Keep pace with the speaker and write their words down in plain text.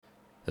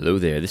Hello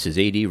there, this is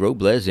AD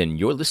Robles, and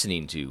you're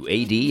listening to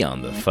AD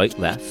on the Fight,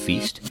 Laugh,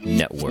 Feast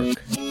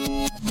Network.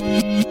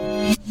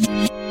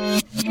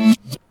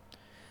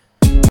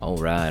 All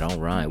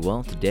right.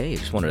 Well, today I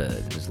just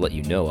wanted to let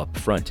you know up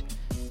front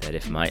that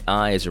if my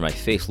eyes or my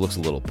face looks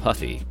a little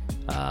puffy,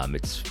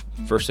 it's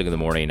first thing in the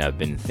morning. I've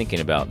been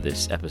thinking about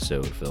this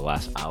episode for the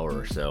last hour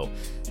or so,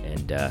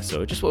 and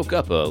so I just woke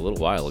up a little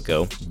while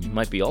ago. You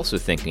might be also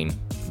thinking,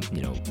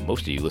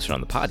 most of you listen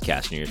on the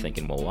podcast, and you're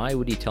thinking, well, why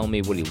would he tell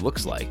me what he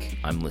looks like?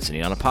 I'm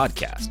listening on a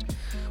podcast.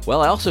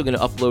 Well, I'm also going to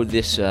upload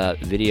this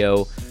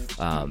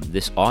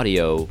this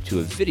audio to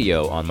a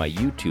video on my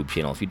YouTube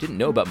channel. If you didn't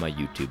know about my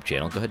YouTube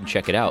channel, go ahead and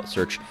check it out.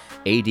 Search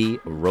AD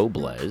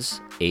Robles,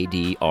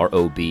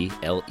 ADROBLES.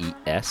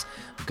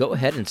 Go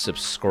ahead and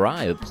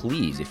subscribe,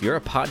 please. If you're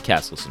a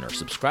podcast listener,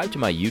 subscribe to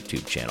my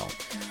YouTube channel.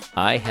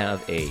 I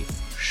have a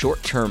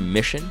short-term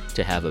mission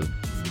to have a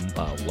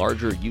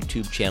larger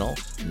YouTube channel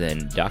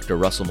than Dr.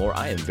 Russell Moore.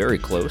 I am very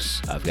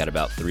close. I've got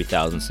about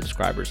 3,000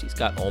 subscribers. He's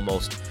got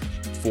almost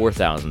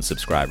 4,000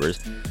 subscribers.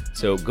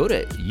 So go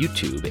to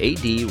YouTube,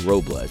 AD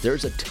Robles.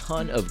 There's a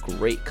ton of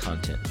great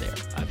content there.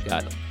 I've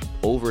got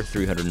over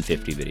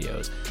 350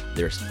 videos.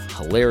 There's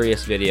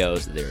hilarious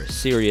videos. There's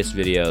serious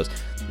videos.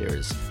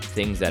 There's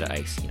things that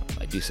I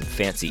do some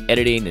fancy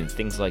editing and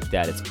things like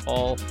that. It's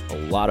all a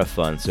lot of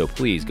fun. So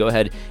please go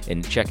ahead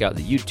and check out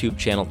the YouTube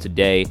channel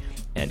today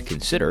and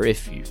consider,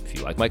 if you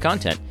like my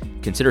content,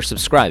 consider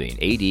subscribing,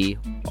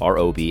 ADROBLES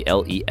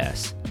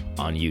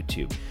on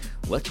YouTube.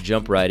 Let's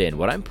jump right in.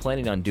 What I'm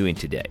planning on doing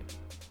today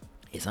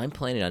is I'm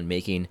planning on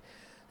making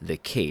the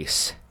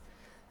case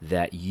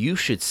that you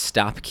should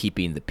stop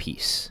keeping the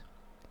peace.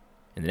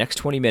 In the next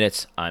 20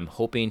 minutes, I'm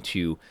hoping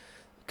to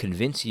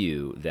convince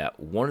you that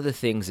one of the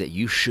things that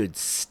you should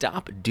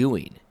stop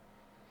doing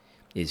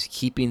is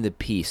keeping the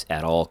peace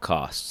at all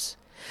costs.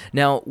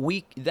 Now,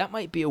 that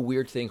might be a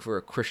weird thing for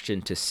a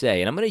Christian to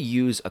say, and I'm going to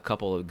use a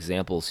couple of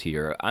examples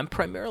here. I'm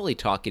primarily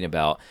talking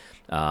about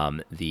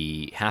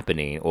the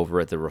happening over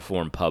at the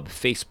Reform Pub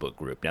Facebook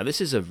group. Now, this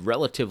is a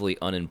relatively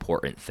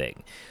unimportant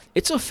thing.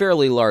 It's a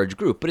fairly large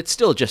group, but it's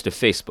still just a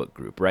Facebook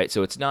group, right?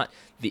 So it's not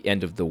the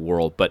end of the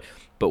world. But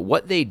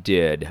what they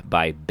did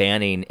by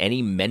banning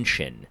any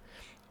mention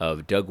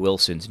of Doug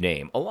Wilson's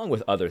name, along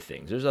with other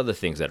things, there's other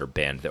things that are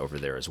banned over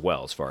there as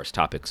well as far as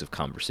topics of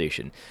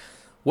conversation.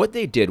 What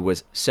they did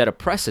was set a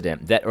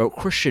precedent that a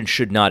Christian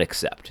should not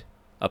accept.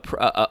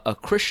 A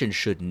Christian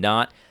should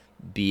not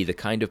be the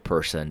kind of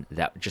person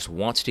that just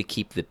wants to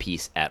keep the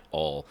peace at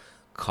all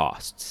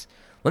costs.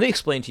 Let me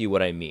explain to you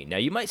what I mean. Now,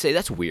 you might say,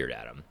 that's weird,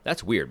 Adam.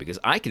 That's weird, because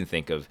I can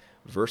think of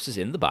verses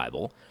in the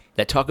Bible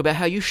that talk about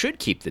how you should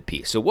keep the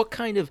peace. So what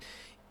kind of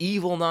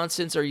evil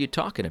nonsense are you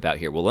talking about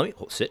here? Well, let me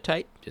sit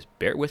tight. Just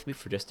bear with me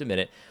for just a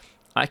minute.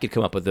 I could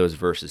come up with those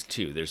verses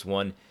too. There's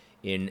one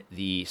in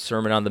the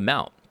Sermon on the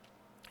Mount,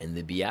 in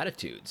the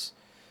Beatitudes,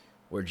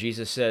 where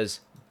Jesus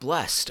says,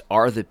 "Blessed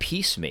are the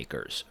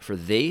peacemakers, for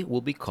they will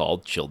be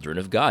called children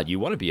of God." You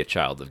want to be a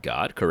child of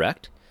God,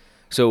 correct?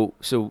 So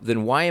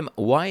then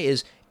why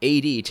is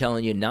AD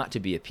telling you not to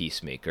be a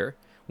peacemaker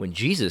when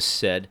Jesus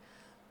said,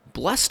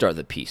 "Blessed are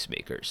the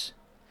peacemakers"?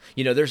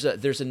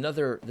 There's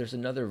another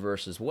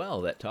verse as well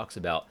that talks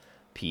about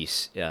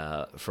peace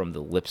from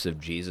the lips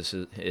of Jesus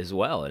as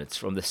well, and it's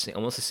from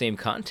almost the same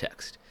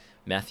context.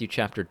 Matthew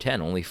chapter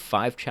 10, only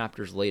 5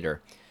 chapters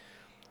later.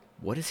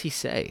 What does he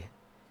say?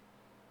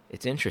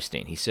 It's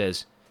interesting. He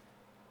says,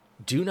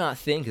 "Do not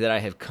think that I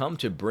have come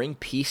to bring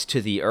peace to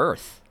the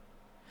earth.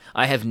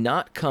 I have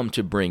not come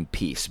to bring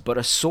peace, but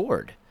a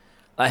sword.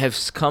 I have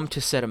come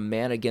to set a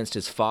man against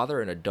his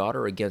father, and a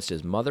daughter against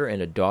his mother,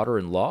 and a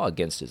daughter-in-law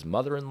against his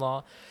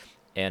mother-in-law,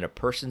 and a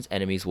person's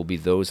enemies will be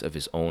those of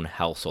his own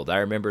household." I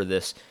remember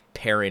this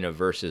pairing of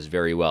verses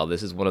very well.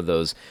 This is one of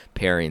those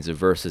pairings of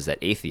verses that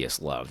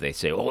atheists love. They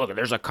say, "Oh, look,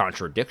 there's a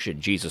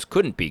contradiction. Jesus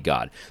couldn't be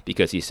God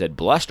because he said,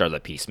 'Blessed are the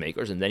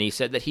peacemakers,' and then he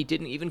said that he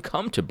didn't even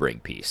come to bring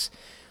peace."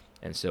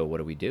 And so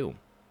what do?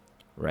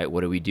 Right?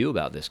 What do we do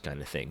about this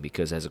kind of thing?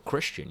 Because as a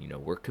Christian,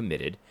 we're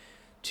committed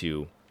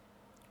to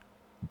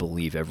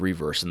believe every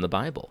verse in the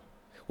Bible.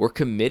 We're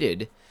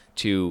committed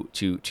to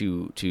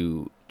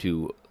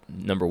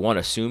number one,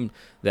 assume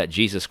that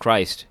Jesus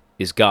Christ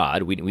is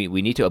God. We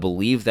need to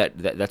believe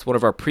that's one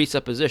of our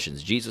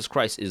presuppositions. Jesus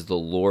Christ is the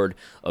Lord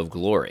of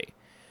glory.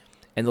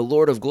 And the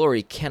Lord of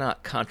glory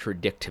cannot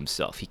contradict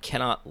himself. He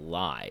cannot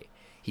lie.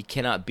 He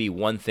cannot be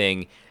one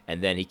thing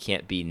and then he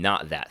can't be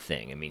not that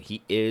thing. I mean,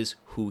 he is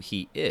who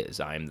he is.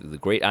 I am the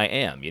great I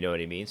am. You know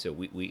what I mean? So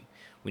we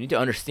need to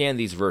understand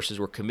these verses.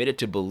 We're committed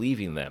to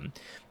believing them.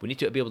 We need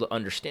to be able to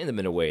understand them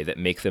in a way that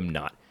make them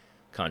not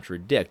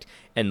contradict.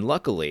 And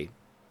luckily,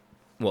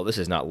 well, this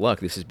is not luck.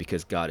 This is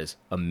because God is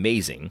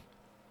amazing.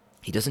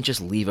 He doesn't just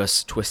leave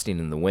us twisting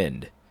in the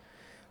wind.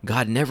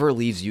 God never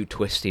leaves you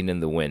twisting in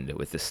the wind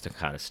with this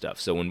kind of stuff.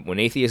 So when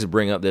atheists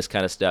bring up this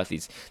kind of stuff,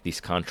 these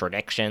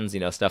contradictions,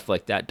 stuff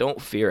like that,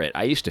 don't fear it.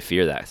 I used to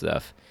fear that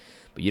stuff,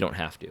 but you don't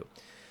have to.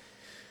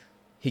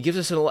 He gives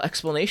us a little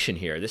explanation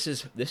here. This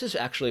is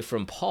actually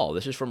from Paul.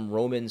 This is from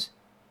Romans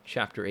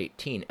chapter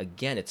 18,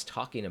 again, it's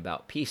talking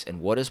about peace.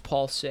 And what does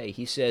Paul say?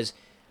 He says,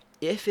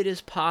 if it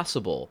is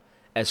possible,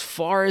 as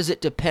far as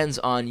it depends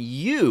on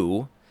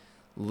you,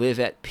 live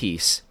at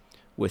peace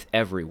with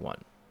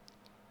everyone.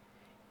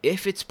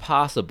 If it's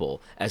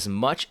possible, as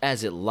much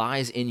as it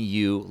lies in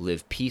you,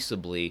 live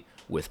peaceably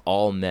with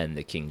all men,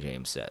 the King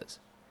James says.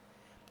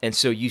 And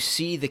so you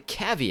see the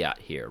caveat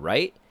here,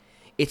 right?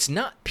 It's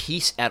not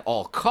peace at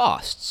all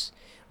costs.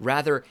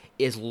 Rather,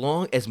 as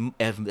long as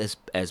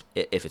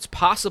if it's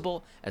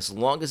possible, as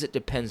long as it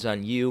depends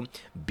on you,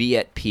 be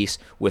at peace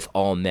with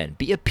all men.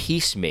 Be a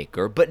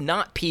peacemaker, but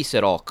not peace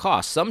at all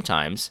costs.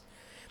 Sometimes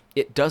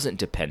it doesn't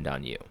depend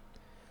on you.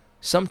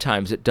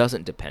 Sometimes it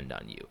doesn't depend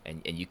on you,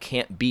 and you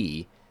can't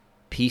be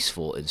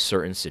peaceful in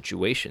certain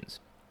situations.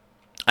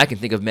 I can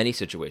think of many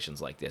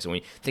situations like this. And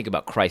when you think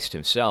about Christ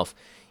himself,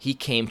 he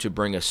came to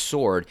bring a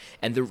sword,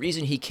 and the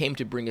reason he came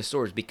to bring a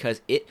sword is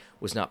because it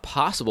was not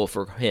possible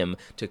for him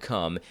to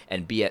come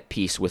and be at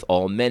peace with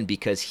all men,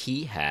 because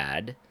he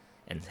had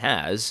and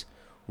has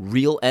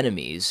real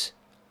enemies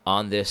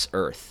on this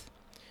earth.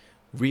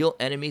 Real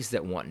enemies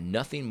that want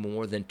nothing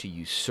more than to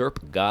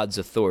usurp God's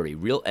authority.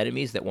 Real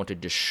enemies that want to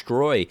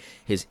destroy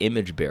his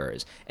image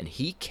bearers. And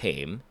he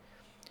came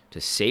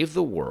to save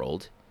the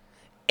world,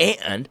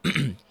 and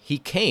he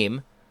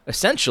came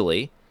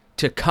essentially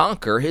to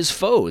conquer his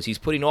foes. He's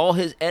putting all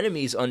his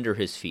enemies under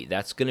his feet.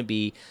 That's going to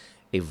be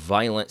a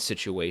violent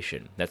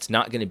situation. That's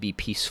not going to be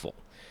peaceful.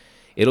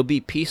 It'll be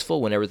peaceful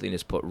when everything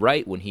is put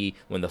right,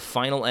 when the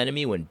final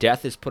enemy, when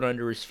death is put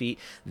under his feet,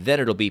 then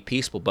it'll be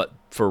peaceful. But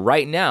for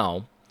right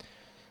now,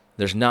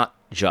 there's not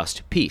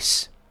just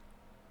peace.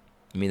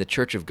 I mean, the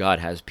Church of God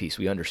has peace.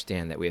 We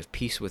understand that we have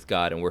peace with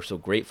God, and we're so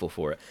grateful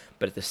for it.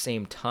 But at the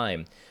same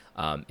time,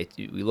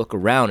 we look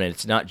around, and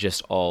it's not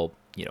just all,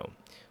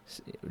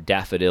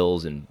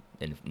 daffodils and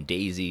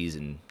daisies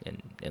and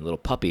little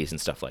puppies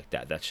and stuff like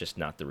that. That's just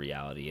not the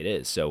reality it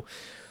is. So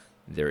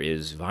there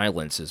is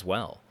violence as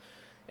well,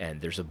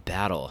 and there's a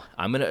battle.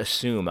 I'm going to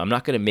assume, I'm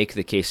not going to make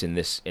the case in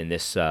this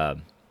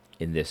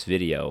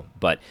video,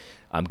 but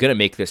I'm going to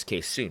make this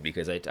case soon,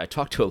 because I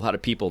talk to a lot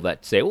of people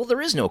that say, well,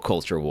 there is no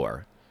culture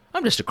war.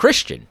 I'm just a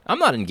Christian. I'm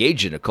not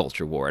engaged in a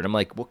culture war. And I'm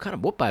like,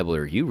 what Bible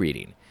are you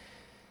reading?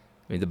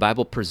 I mean, the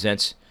Bible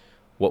presents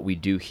what we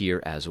do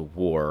here as a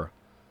war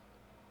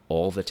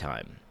all the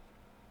time.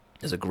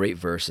 There's a great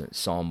verse in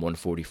Psalm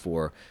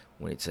 144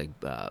 when it's like,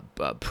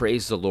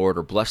 praise the Lord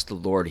or bless the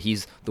Lord.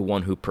 He's the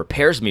one who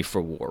prepares me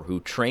for war, who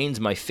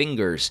trains my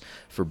fingers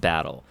for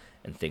battle,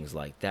 and things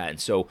like that. And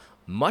so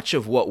much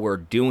of what we're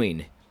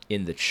doing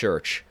in the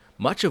church,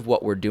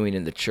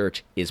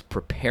 is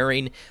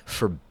preparing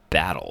for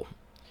battle.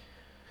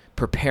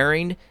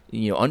 Preparing,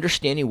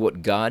 understanding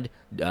what God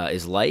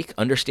is like,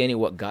 understanding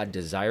what God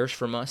desires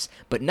from us,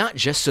 but not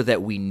just so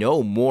that we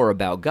know more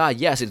about God.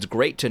 Yes, it's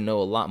great to know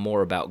a lot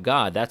more about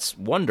God. That's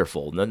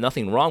wonderful.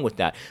 Nothing wrong with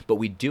that. But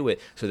we do it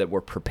so that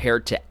we're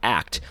prepared to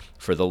act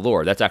for the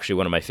Lord. That's actually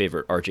one of my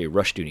favorite R.J.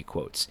 Rushdoony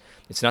quotes.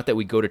 It's not that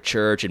we go to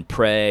church and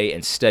pray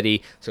and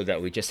study so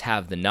that we just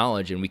have the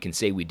knowledge and we can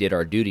say we did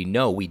our duty.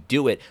 No, we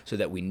do it so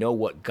that we know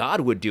what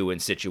God would do in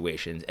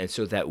situations, and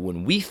so that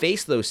when we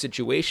face those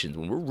situations,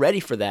 when we're ready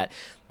for that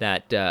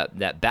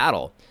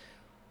battle,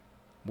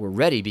 we're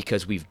ready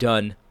because we've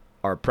done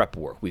our prep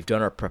work. We've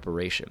done our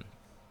preparation.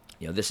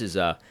 This is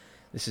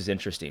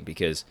interesting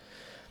because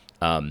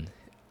I'm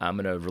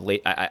going to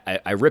relate.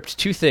 I ripped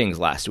two things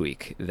last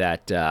week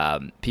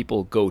that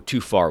people go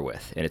too far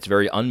with, and it's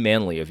very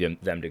unmanly of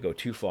them to go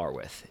too far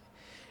with.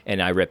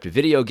 And I ripped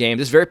video games.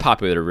 It's very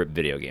popular to rip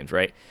video games,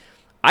 right?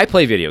 I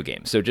play video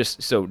games,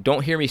 so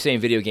don't hear me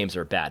saying video games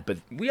are bad, but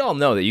we all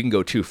know that you can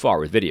go too far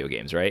with video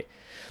games, right?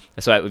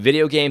 So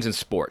video games and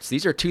sports,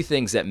 these are two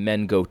things that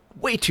men go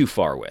way too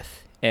far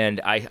with. And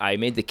I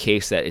made the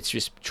case that it's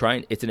just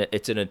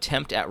it's an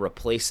attempt at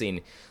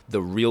replacing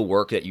the real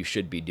work that you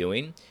should be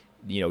doing,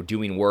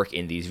 doing work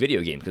in these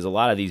video games, because a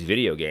lot of these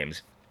video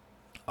games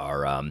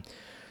are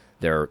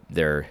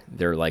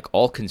they're like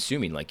all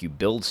consuming, like you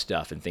build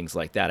stuff and things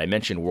like that. I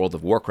mentioned World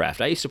of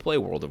Warcraft. I used to play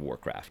World of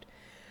Warcraft.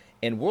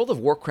 And World of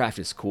Warcraft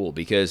is cool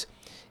because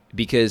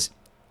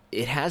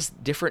it has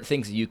different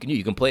things that you can do.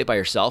 You can play it by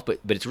yourself, but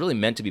it's really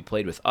meant to be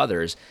played with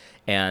others.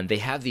 And they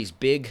have these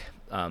big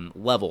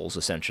levels,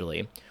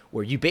 essentially,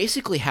 where you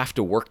basically have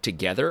to work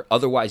together.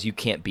 Otherwise, you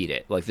can't beat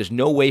it. Like, there's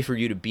no way for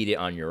you to beat it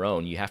on your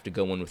own. You have to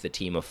go in with a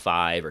team of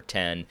 5 or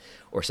 10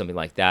 or something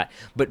like that.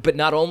 But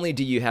not only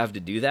do you have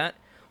to do that,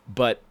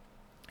 but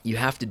you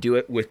have to do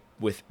it with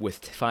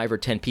 5 or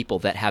 10 people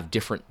that have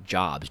different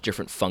jobs,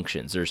 different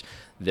functions.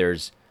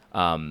 There's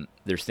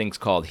things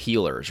called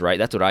healers, right?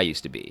 That's what I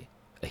used to be,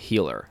 a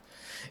healer.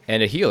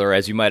 And a healer,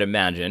 as you might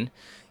imagine,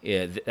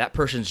 that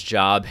person's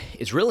job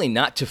is really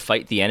not to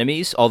fight the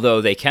enemies, although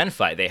they can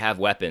fight. They have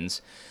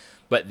weapons.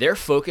 But they're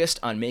focused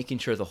on making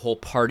sure the whole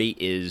party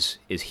is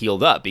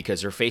healed up,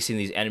 because they're facing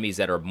these enemies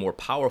that are more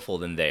powerful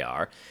than they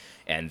are,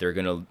 and they're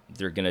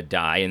gonna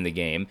die in the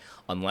game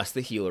unless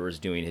the healer is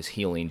doing his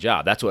healing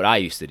job. That's what I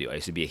used to do. I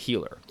used to be a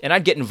healer. And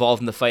I'd get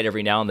involved in the fight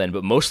every now and then,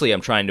 but mostly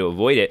I'm trying to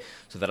avoid it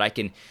so that I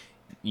can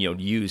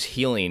use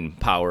healing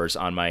powers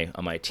on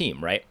my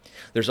team, right?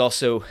 There's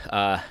also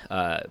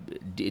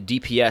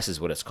DPS is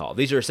what it's called.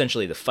 These are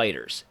essentially the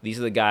fighters. These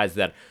are the guys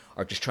that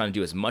are just trying to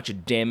do as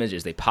much damage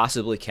as they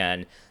possibly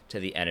can to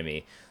the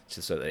enemy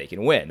so that they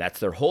can win. That's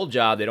their whole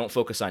job. They don't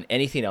focus on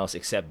anything else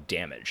except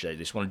damage. They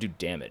just want to do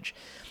damage.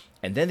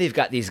 And then they've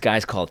got these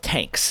guys called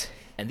tanks.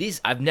 And these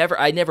I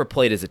never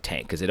played as a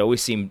tank because it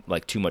always seemed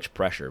like too much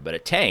pressure. But a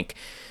tank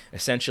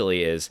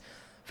essentially is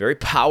a very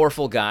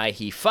powerful guy.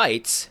 He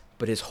fights,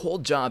 but his whole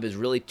job is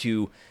really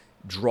to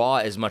draw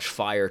as much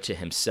fire to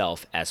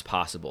himself as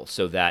possible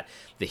so that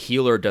the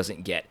healer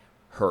doesn't get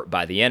hurt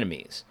by the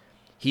enemies.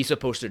 He's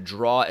supposed to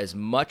draw as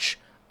much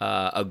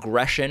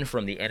aggression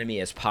from the enemy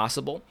as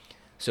possible.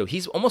 So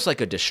he's almost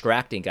like a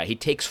distracting guy. He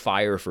takes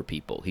fire for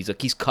people.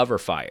 He's cover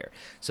fire.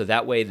 So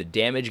that way the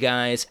damage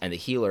guys and the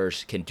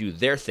healers can do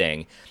their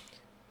thing.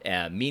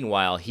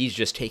 Meanwhile, he's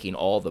just taking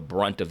all the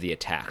brunt of the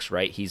attacks,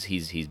 right?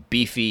 He's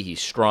beefy, he's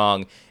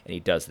strong, and he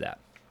does that.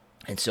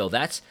 And so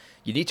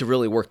you need to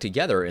really work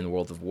together in the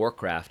World of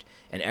Warcraft,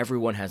 and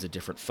everyone has a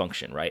different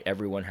function, right?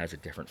 Everyone has a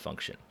different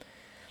function.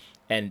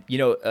 And,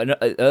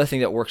 another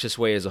thing that works this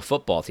way is a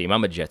football team.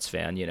 I'm a Jets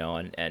fan,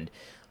 and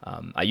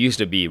I used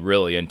to be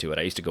really into it.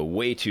 I used to go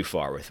way too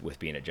far with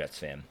being a Jets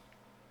fan.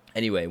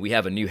 Anyway, we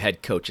have a new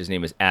head coach. His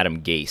name is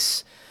Adam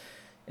Gase.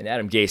 And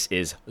Adam Gase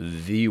is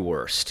the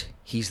worst.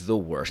 He's the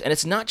worst. And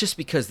it's not just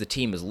because the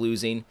team is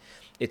losing.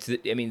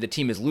 The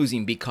team is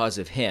losing because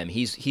of him.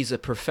 He's a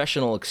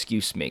professional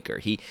excuse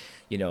maker.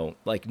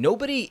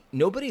 Nobody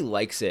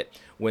likes it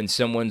when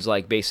someone's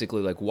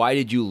basically why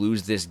did you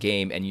lose this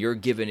game? And you're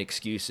given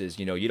excuses.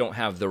 You don't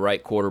have the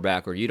right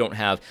quarterback, or you don't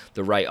have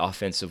the right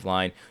offensive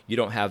line. You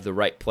don't have the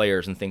right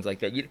players and things like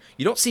that. You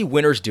don't see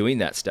winners doing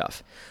that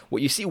stuff.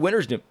 What you see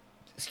winners doing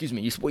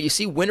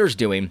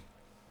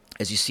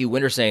is you see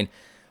winners saying,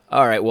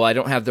 all right, well, I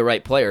don't have the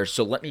right players,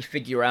 so let me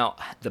figure out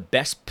the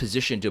best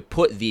position to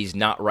put these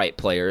not right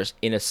players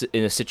in a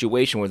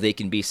situation where they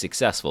can be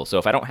successful. So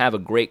if I don't have a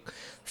great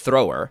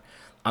thrower,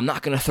 I'm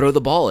not going to throw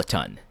the ball a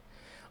ton.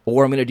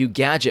 Or I'm going to do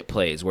gadget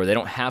plays where they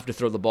don't have to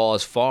throw the ball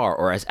as far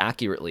or as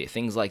accurately,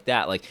 things like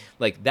that.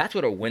 Like that's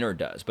what a winner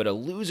does. But a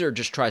loser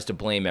just tries to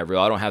blame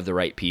everyone. I don't have the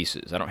right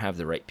pieces.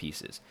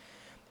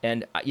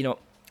 And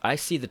I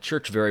see the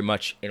church very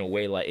much in a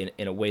way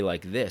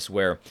like this,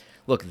 where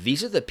look,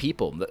 these are the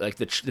people, like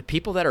the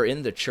people that are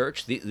in the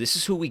church. This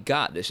is who we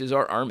got. This is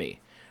our army,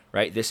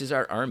 right? This is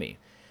our army.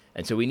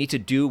 And so we need to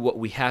do what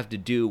we have to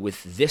do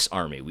with this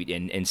army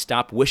and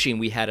stop wishing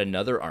we had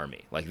another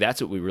army. Like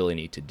that's what we really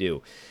need to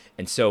do.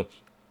 And so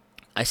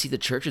I see the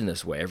church in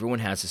this way. Everyone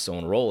has its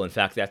own role. In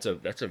fact, that's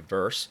a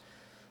verse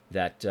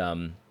that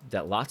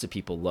lots of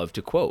people love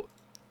to quote.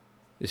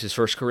 This is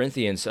 1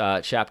 Corinthians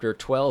chapter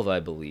 12, I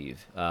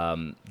believe.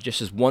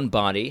 Just as one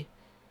body,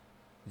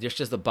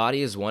 just as the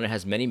body is one, it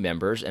has many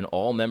members, and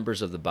all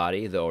members of the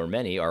body, though are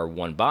many, are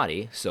one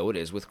body, so it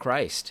is with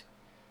Christ.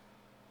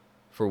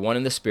 For one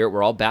in the Spirit,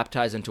 we're all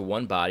baptized into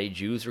one body,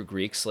 Jews or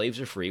Greeks, slaves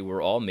or free,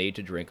 we're all made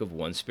to drink of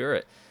one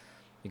Spirit.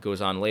 It goes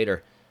on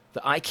later.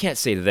 The eye can't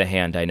say to the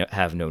hand, I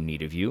have no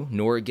need of you,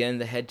 nor again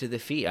the head to the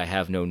feet, I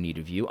have no need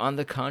of you. On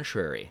the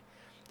contrary,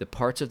 the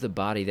parts of the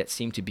body that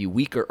seem to be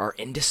weaker are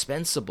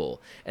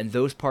indispensable, and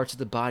those parts of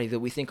the body that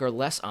we think are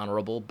less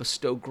honorable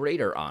bestow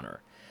greater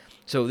honor.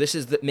 So this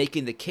is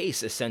making the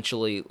case,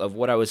 essentially, of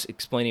what I was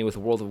explaining with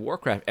World of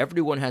Warcraft.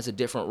 Everyone has a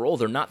different role.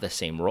 They're not the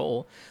same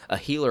role. A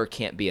healer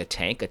can't be a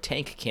tank. A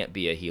tank can't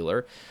be a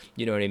healer.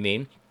 You know what I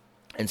mean?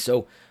 And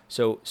so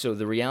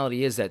the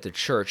reality is that the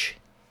church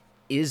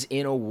is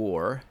in a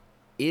war,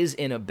 is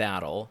in a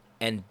battle,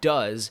 and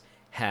does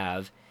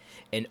have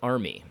an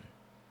army.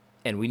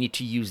 And we need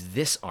to use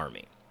this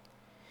army.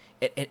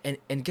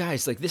 And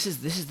guys, like this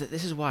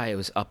is why I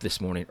was up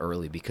this morning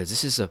early, because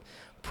this is a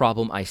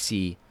problem I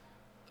see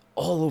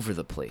all over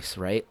the place,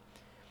 right?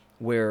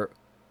 Where,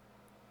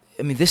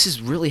 this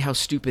is really how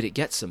stupid it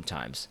gets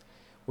sometimes.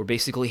 Where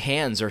basically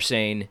hands are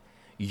saying,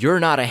 you're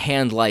not a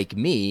hand like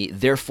me,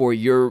 therefore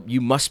you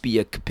must be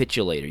a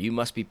capitulator. You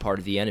must be part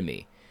of the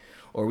enemy.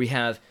 Or we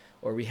have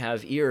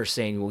ears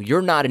saying, well,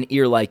 you're not an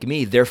ear like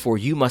me, therefore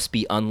you must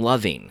be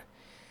unloving.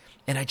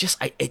 And it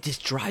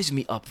just drives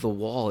me up the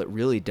wall. It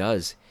really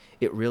does.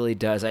 It really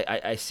does.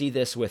 I see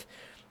this with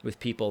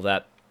people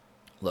that,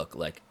 look,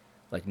 like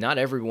not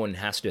everyone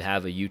has to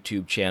have a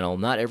YouTube channel.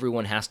 Not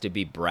everyone has to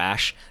be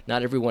brash.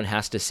 Not everyone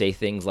has to say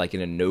things like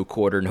in a no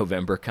quarter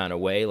November kind of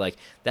way. Like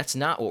that's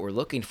not what we're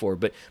looking for.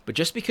 But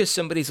just because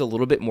somebody's a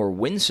little bit more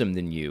winsome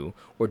than you,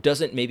 or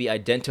doesn't maybe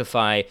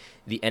identify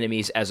the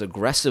enemies as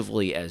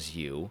aggressively as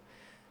you,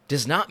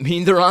 does not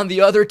mean they're on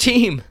the other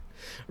team.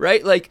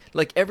 Right? Like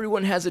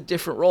everyone has a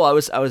different role. I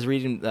was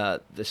reading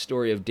the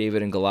story of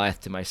David and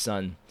Goliath to my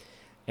son.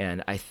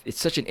 And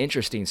it's such an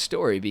interesting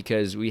story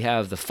because we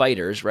have the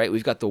fighters, right?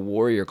 We've got the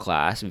warrior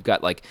class. We've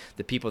got like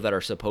the people that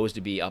are supposed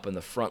to be up in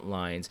the front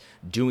lines,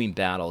 doing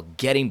battle,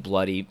 getting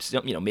bloody,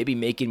 maybe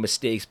making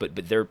mistakes, but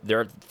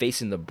they're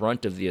facing the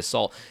brunt of the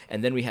assault.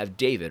 And then we have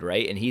David,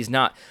 right? And he's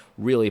not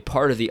really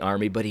part of the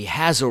army, but he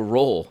has a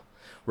role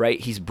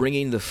right? He's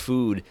bringing the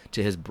food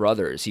to his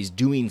brothers. He's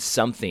doing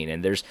something.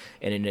 And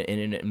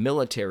in a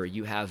military,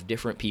 you have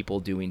different people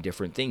doing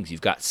different things.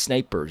 You've got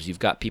snipers. You've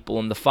got people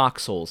in the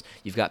foxholes.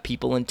 You've got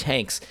people in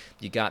tanks.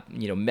 You've got,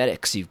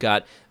 medics. You've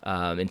got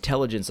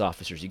intelligence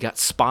officers. You've got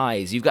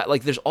spies. You've got,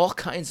 there's all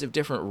kinds of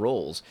different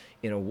roles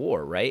in a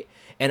war, right?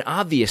 And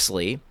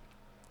obviously,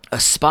 a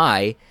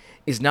spy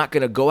is not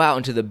going to go out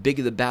into the big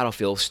of the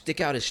battlefield,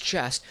 stick out his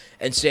chest,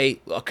 and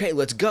say, okay,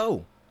 let's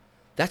go.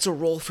 That's a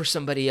role for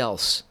somebody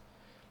else.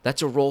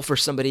 That's a role for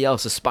somebody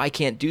else. A spy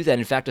can't do that.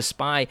 In fact, a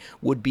spy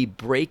would be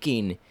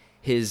breaking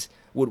his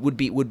would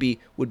be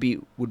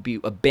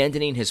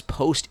abandoning his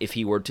post if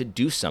he were to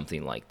do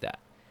something like that,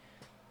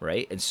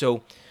 right? And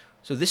so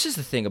this is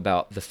the thing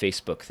about the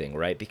Facebook thing,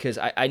 right? Because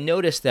I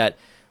noticed that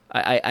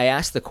I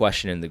asked the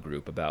question in the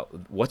group about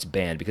what's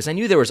banned, because I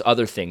knew there was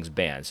other things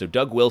banned. So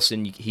Doug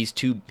Wilson, he's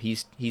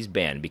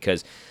banned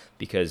because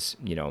they're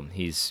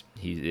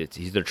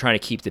trying to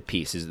keep the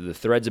peace. The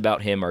threads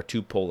about him are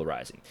too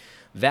polarizing.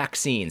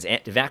 Vaccines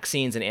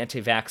and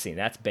anti-vaccine,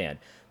 that's banned.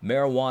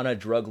 Marijuana,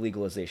 drug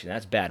legalization,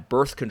 that's bad.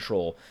 Birth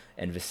control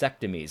and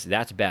vasectomies,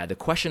 that's bad. The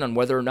question on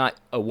whether or not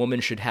a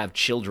woman should have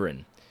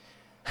children,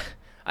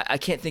 I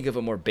can't think of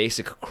a more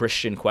basic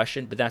Christian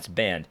question, but that's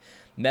banned.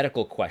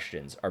 Medical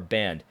questions are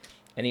banned.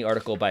 Any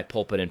article by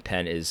Pulpit and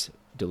Pen is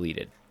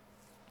deleted.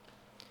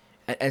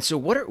 And so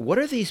what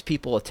are these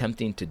people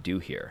attempting to do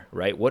here,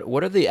 right?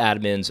 What are the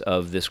admins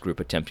of this group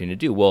attempting to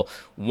do? Well,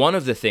 one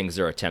of the things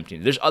they're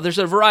attempting, there's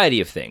a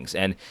variety of things,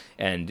 and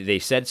they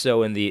said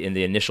so in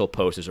the initial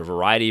post. There's a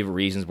variety of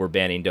reasons we're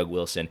banning Doug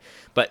Wilson,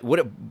 but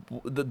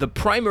the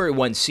primary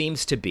one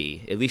seems to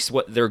be, at least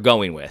what they're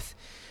going with,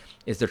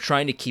 is they're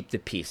trying to keep the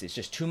peace. It's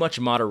just too much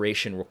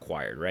moderation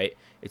required, right?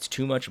 It's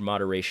too much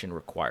moderation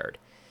required.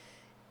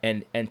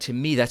 And to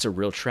me, that's a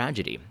real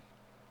tragedy.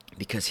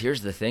 Because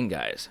here's the thing,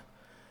 guys.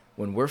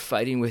 When we're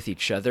fighting with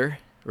each other,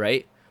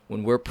 right?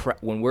 When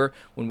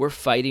we're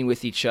fighting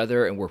with each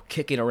other and we're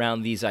kicking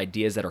around these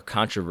ideas that are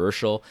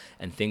controversial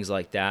and things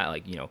like that,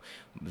 like,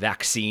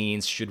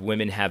 vaccines, should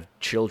women have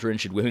children?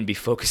 Should women be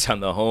focused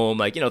on the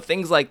home?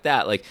 Things like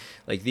that. Like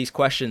these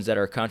questions that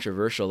are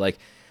controversial,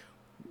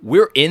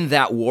 we're in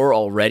that war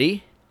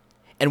already,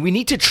 and we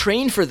need to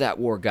train for that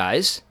war,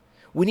 guys.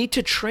 We need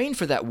to train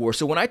for that war.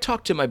 So when I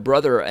talk to my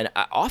brother, and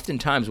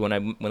oftentimes when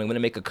I'm going to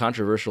make a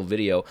controversial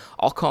video,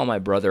 I'll call my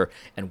brother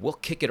and we'll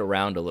kick it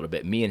around a little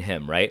bit, me and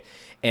him, right?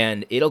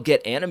 And it'll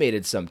get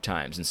animated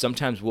sometimes, and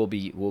sometimes we'll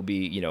be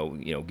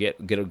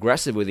get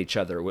aggressive with each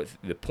other with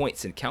the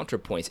points and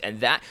counterpoints. And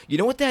that, you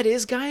know what that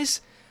is,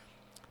 guys?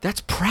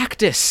 That's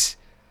practice.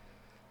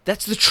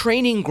 That's the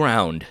training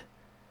ground.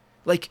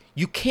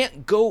 You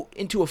can't go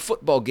into a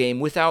football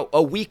game without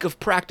a week of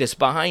practice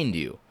behind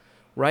you,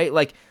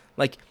 right?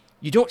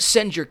 You don't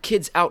send your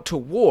kids out to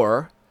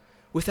war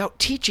without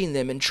teaching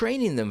them and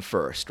training them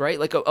first, right?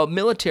 Like a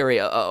military,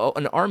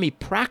 an army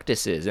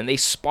practices, and they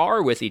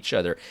spar with each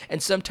other,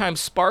 and sometimes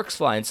sparks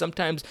fly, and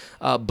sometimes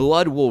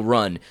blood will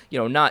run.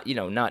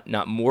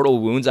 Not mortal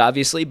wounds,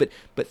 obviously, but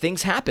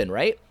things happen,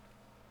 right?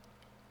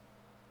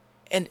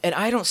 And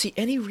I don't see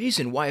any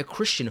reason why a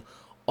Christian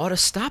ought to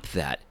stop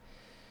that.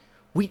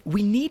 We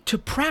need to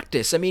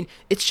practice. I mean,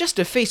 it's just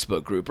a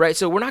Facebook group, right?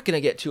 So we're not going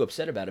to get too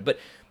upset about it. But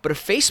a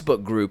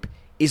Facebook group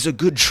is a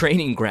good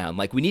training ground.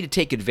 We need to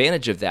take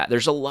advantage of that.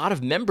 There's a lot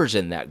of members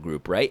in that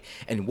group, right?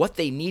 And what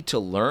they need to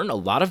learn, a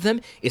lot of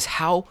them, is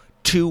how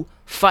to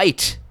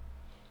fight.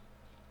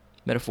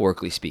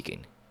 Metaphorically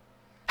speaking.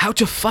 How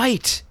to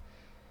fight.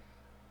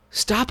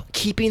 Stop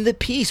keeping the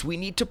peace. We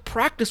need to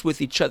practice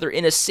with each other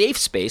in a safe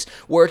space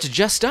where it's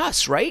just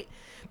us, right?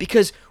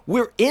 Because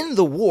we're in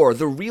the war,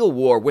 the real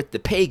war with the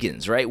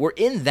pagans, right? We're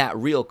in that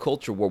real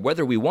culture war.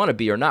 Whether we want to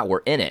be or not,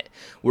 we're in it.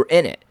 We're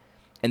in it.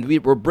 And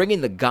we're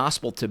bringing the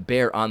gospel to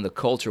bear on the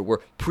culture. We're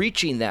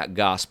preaching that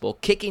gospel,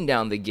 kicking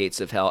down the gates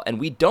of hell. And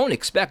we don't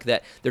expect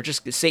that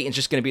Satan's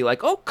just going to be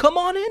like, oh, come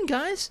on in,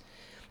 guys.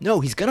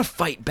 No, he's going to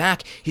fight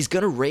back. He's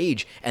going to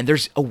rage. And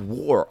there's a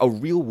war, a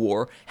real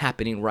war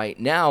happening right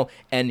now.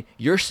 And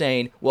you're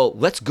saying, well,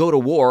 let's go to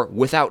war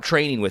without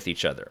training with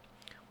each other.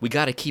 We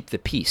got to keep the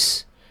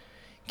peace.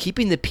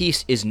 Keeping the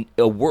peace is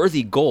a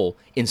worthy goal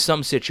in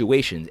some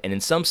situations, and in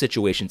some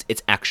situations,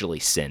 it's actually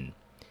sin.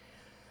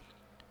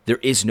 There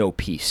is no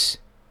peace,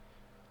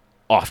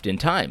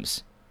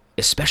 oftentimes,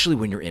 especially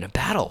when you're in a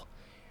battle,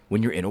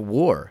 when you're in a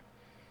war.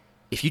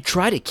 If you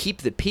try to keep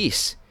the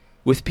peace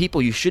with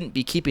people you shouldn't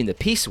be keeping the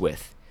peace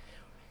with,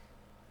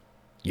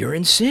 you're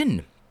in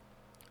sin.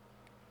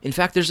 In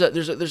fact, there's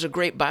a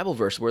great Bible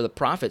verse where the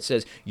prophet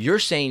says, you're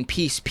saying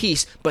peace,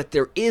 peace, but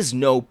there is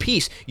no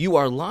peace. You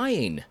are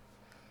lying.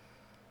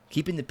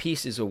 Keeping the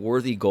peace is a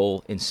worthy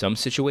goal in some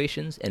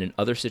situations, and in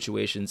other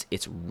situations,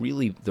 it's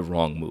really the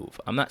wrong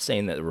move. I'm not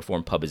saying that the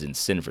Reformed Pub is in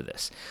sin for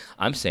this.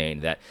 I'm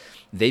saying that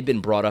they've been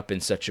brought up in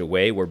such a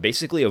way where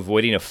basically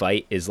avoiding a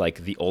fight is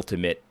like the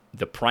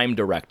prime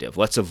directive.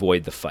 Let's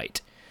avoid the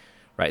fight,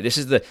 right? This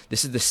is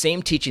the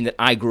same teaching that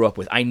I grew up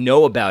with. I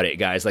know about it,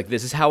 guys.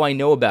 This is how I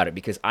know about it,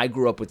 because I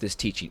grew up with this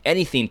teaching.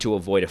 Anything to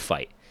avoid a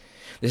fight.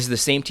 This is the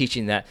same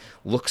teaching that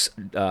looks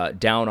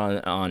down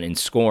on in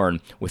scorn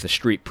with a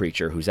street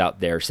preacher who's out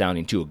there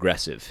sounding too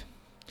aggressive.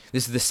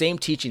 This is the same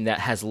teaching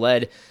that has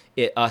led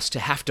us to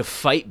have to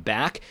fight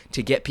back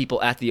to get people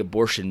at the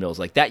abortion mills.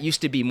 Like, that used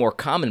to be more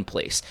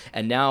commonplace.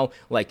 And now,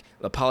 like,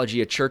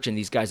 Apologia Church and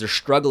these guys are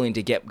struggling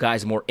to get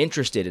guys more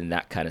interested in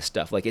that kind of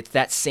stuff. Like, it's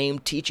that same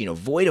teaching.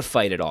 Avoid a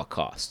fight at all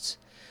costs.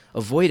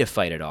 Avoid a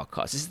fight at all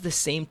costs. This is the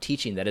same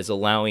teaching that is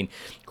allowing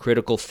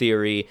critical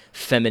theory,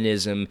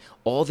 feminism,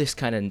 all this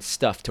kind of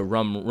stuff to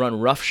run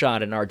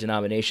roughshod in our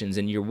denominations.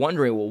 And you're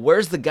wondering, well,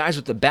 where's the guys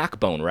with the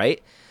backbone,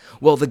 right?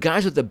 Well, the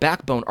guys with the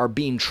backbone are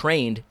being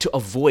trained to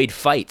avoid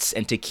fights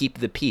and to keep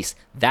the peace.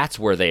 That's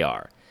where they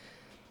are.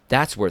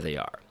 That's where they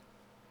are.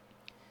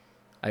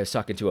 I was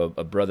talking to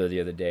a brother the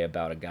other day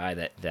about a guy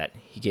that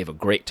he gave a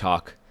great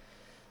talk,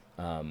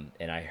 and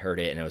I heard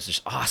it, and it was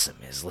just awesome.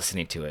 I was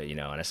listening to it, and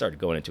I started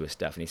going into his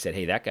stuff, and he said,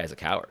 "Hey, that guy's a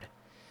coward."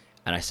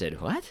 And I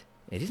said, "What?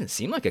 It doesn't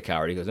seem like a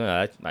coward." He goes,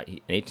 "No,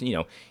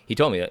 he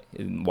told me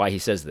why he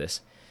says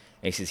this."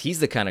 And he says, he's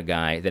the kind of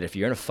guy that if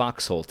you're in a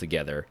foxhole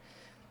together,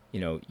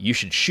 you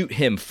should shoot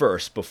him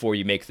first before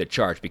you make the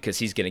charge because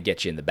he's going to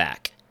get you in the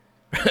back,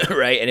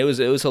 right? And it was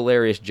a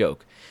hilarious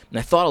joke. And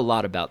I thought a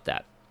lot about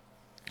that.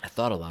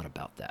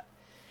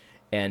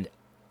 And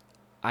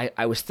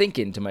I was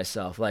thinking to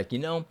myself, like,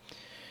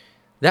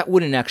 that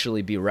wouldn't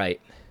actually be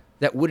right.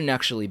 That wouldn't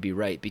actually be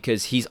right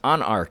because he's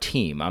on our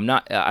team.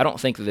 I don't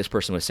think that this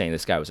person was saying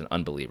this guy was an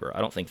unbeliever.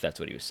 I don't think that's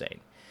what he was saying.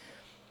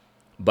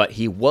 But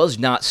he was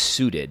not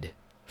suited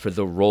for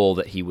the role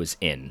that he was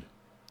in.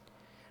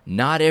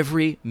 Not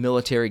every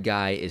military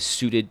guy is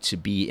suited to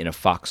be in a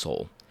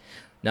foxhole.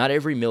 Not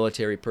every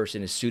military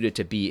person is suited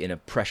to be in a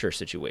pressure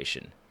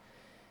situation.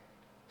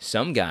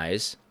 Some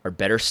guys are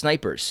better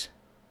snipers.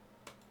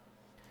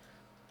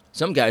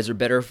 Some guys are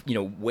better,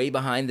 way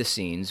behind the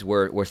scenes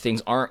where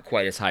things aren't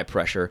quite as high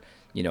pressure,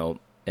 and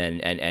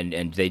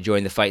they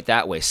join the fight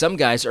that way. Some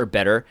guys are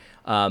better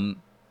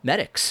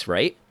medics,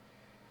 right?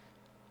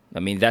 I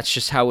mean, that's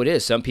just how it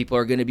is. Some people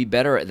are going to be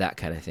better at that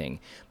kind of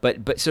thing.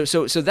 But so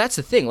that's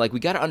the thing. Like,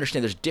 we got to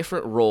understand there's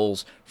different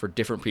roles for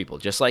different people.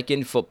 Just like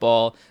in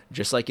football,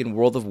 just like in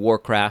World of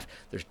Warcraft,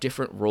 there's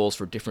different roles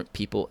for different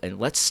people. And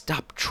let's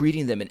stop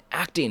treating them and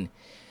acting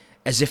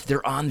as if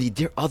they're on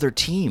their other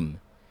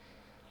team.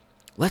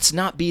 Let's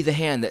not be the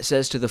hand that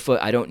says to the foot,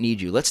 "I don't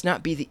need you." Let's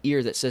not be the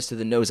ear that says to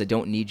the nose, "I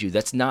don't need you."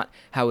 That's not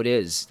how it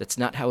is. That's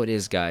not how it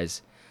is,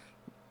 guys.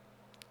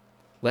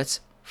 Let's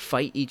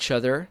fight each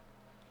other,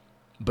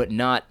 but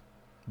not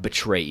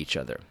betray each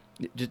other.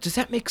 Does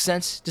that make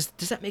sense?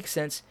 Does that make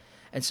sense?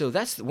 And so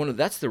that's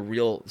the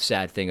real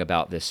sad thing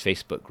about this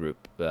Facebook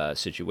group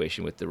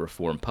situation with the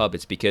Reform Pub.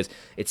 It's because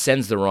it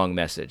sends the wrong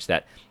message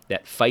that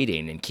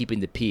fighting and keeping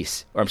the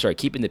peace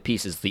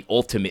is the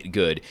ultimate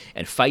good,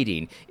 and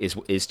fighting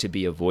is to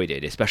be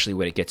avoided, especially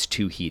when it gets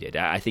too heated.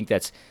 I think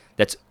that's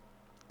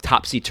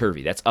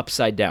topsy-turvy. That's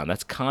upside down.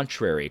 That's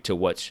contrary to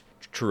what's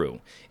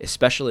true,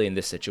 especially in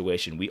this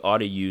situation. We ought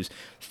to use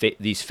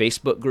these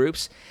Facebook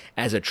groups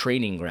as a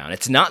training ground.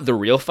 It's not the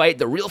real fight.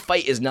 The real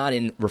fight is not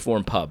in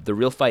Reform Pub. The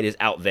real fight is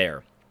out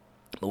there.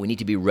 But we need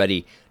to be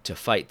ready to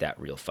fight that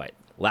real fight.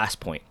 Last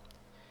point.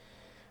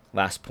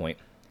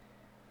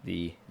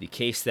 The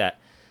case that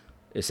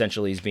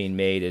essentially is being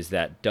made is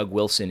that Doug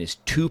Wilson is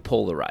too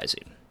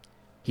polarizing.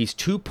 He's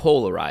too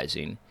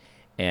polarizing,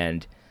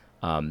 and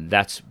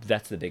that's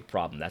the big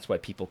problem. That's why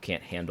people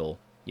can't handle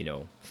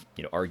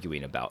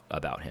arguing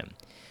about him.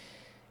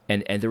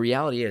 And the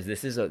reality is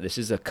this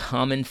is a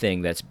common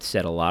thing that's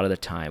said a lot of the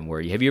time.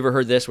 Have you ever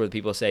heard this, where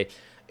people say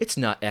it's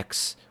not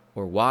X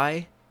or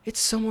Y, it's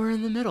somewhere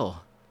in the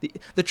middle.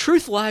 The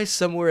truth lies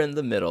somewhere in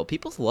the middle.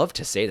 People love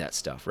to say that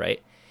stuff,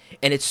 right?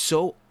 And it's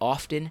so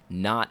often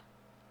not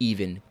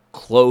even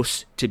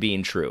close to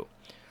being true.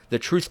 The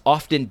truth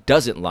often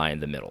doesn't lie in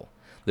the middle.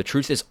 The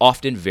truth is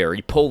often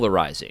very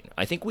polarizing.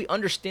 I think we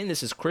understand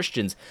this as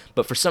Christians,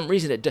 but for some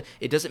reason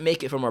it doesn't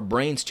make it from our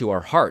brains to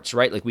our hearts,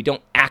 right? Like, we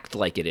don't act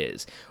like it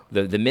is.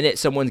 The minute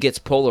someone gets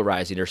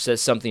polarizing or says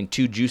something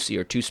too juicy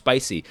or too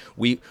spicy,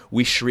 we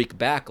shriek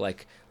back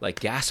like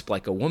gasp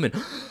like a woman.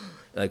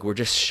 Like, we're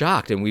just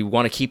shocked and we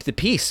want to keep the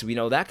peace. We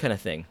know that kind of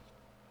thing.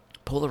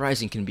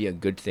 Polarizing can be a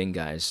good thing,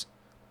 guys.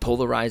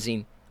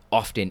 Polarizing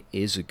often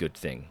is a good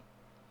thing.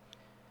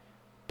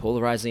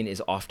 Polarizing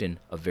is often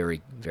a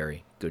very,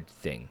 very good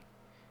thing.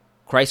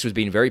 Christ was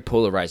being very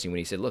polarizing when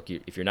he said, look,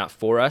 if you're not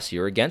for us,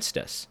 you're against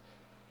us.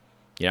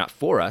 You're not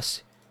for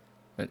us.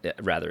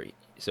 Rather,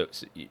 so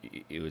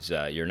it was,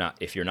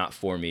 if you're not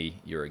for me,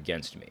 you're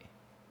against me.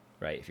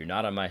 Right? If you're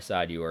not on my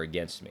side, you are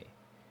against me.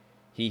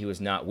 He who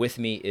is not with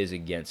me is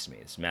against me.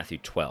 It's Matthew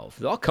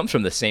 12. It all comes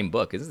from the same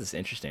book. Isn't this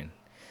interesting?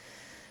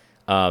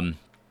 Yeah,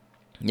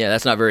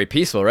 that's not very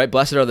peaceful, right?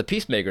 Blessed are the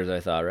peacemakers, I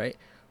thought, right?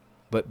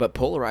 But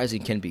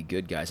polarizing can be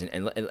good, guys,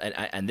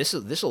 and this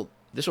will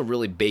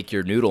really bake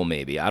your noodle,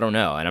 maybe. I don't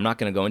know, and I'm not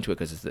going to go into it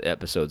because the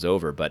episode's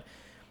over. But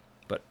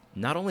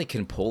not only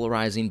can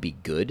polarizing be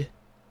good,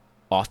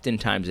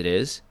 oftentimes it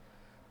is,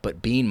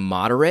 but being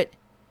moderate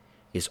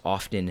is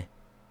often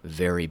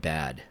very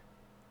bad.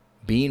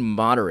 Being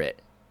moderate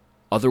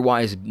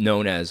otherwise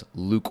known as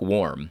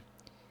lukewarm,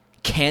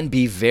 can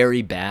be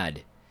very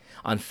bad.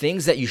 On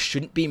things that you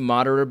shouldn't be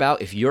moderate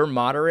about, if you're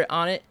moderate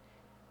on it,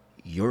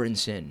 you're in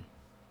sin.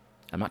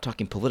 I'm not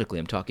talking politically,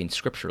 I'm talking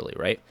scripturally,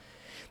 right?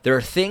 There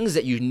are things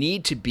that you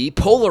need to be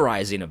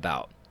polarizing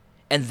about.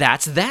 And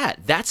that's that.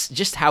 That's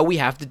just how we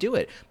have to do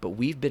it. But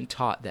we've been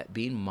taught that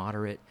being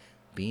moderate,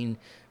 being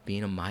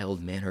a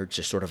mild-mannered,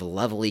 just sort of a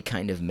lovely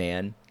kind of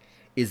man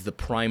is the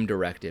prime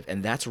directive.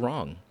 And that's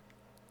wrong.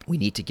 We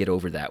need to get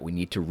over that. We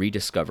need to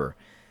rediscover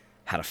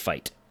how to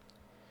fight.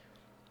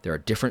 There are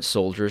different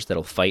soldiers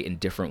that'll fight in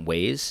different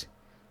ways,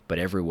 but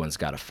everyone's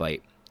got to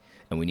fight.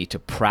 And we need to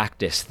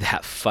practice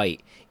that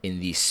fight in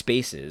these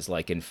spaces,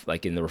 like in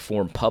the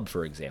Reform pub,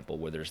 for example,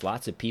 where there's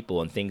lots of people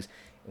and things.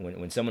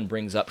 When someone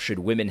brings up, should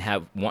women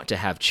want to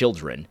have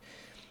children?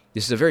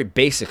 This is a very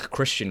basic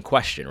Christian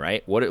question,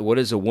 right? What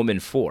is a woman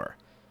for?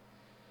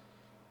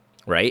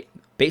 Right?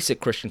 Basic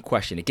Christian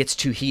question. It gets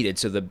too heated,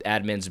 so the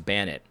admins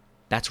ban it.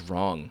 That's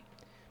wrong,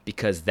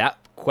 because that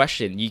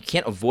question, you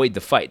can't avoid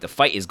the fight. The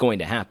fight is going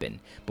to happen.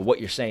 But what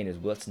you're saying is,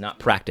 let's not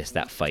practice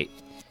that fight.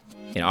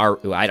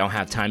 I don't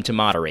have time to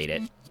moderate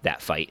it,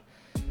 that fight.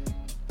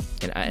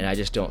 And I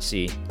just don't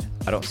see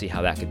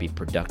how that could be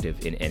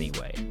productive in any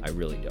way. I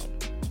really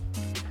don't.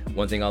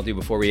 One thing I'll do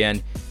before we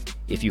end,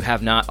 if you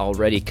have not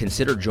already,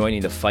 consider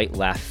joining the Fight,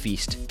 Laugh,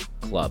 Feast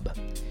Club.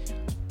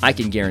 I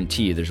can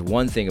guarantee you there's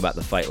one thing about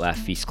the Fight, Laugh,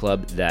 Feast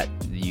Club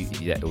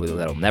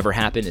that'll never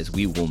happen, is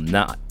we will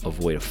not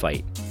avoid a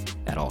fight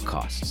at all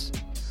costs.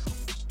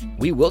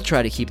 We will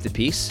try to keep the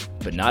peace,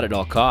 but not at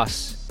all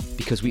costs,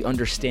 because we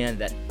understand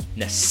that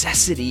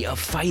necessity of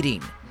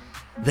fighting.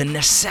 The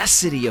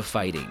necessity of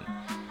fighting.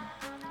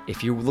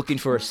 If you're looking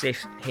for a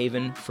safe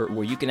haven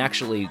where you can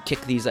actually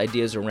kick these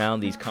ideas around,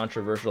 these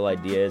controversial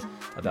ideas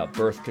about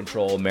birth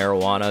control,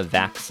 marijuana,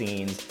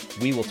 vaccines,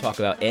 we will talk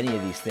about any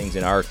of these things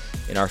in our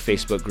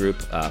Facebook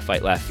group,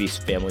 Fight, Laugh,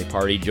 Feast Family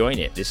Party. Join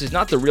it. This is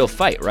not the real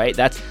fight, right?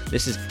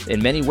 This is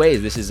in many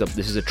ways this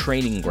is a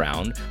training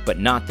ground, but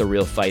not the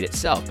real fight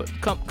itself. But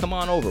come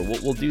on over.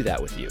 We'll do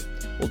that with you.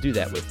 We'll do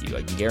that with you.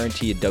 I can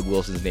guarantee you, Doug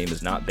Wilson's name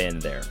is not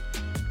banned there.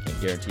 I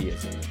guarantee you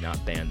it's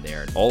not banned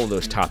there. And all of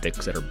those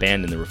topics that are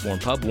banned in the Reform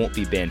Pub won't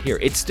be banned here.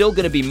 It's still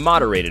going to be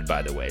moderated,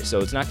 by the way, so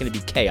it's not going to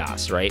be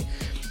chaos, right?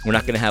 We're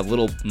not going to have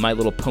My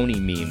Little Pony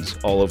memes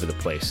all over the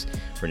place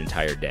for an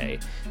entire day.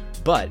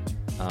 But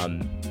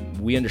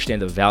we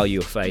understand the value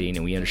of fighting,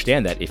 and we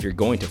understand that if you're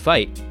going to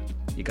fight,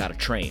 you got to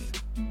train.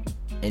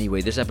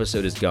 Anyway, this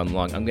episode has gone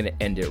long. I'm going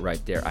to end it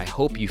right there. I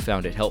hope you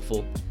found it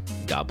helpful.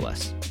 God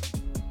bless.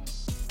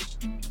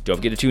 Don't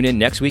forget to tune in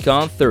next week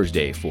on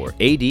Thursday for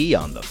AD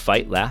on the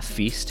Fight, Laugh,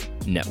 Feast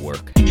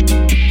Network.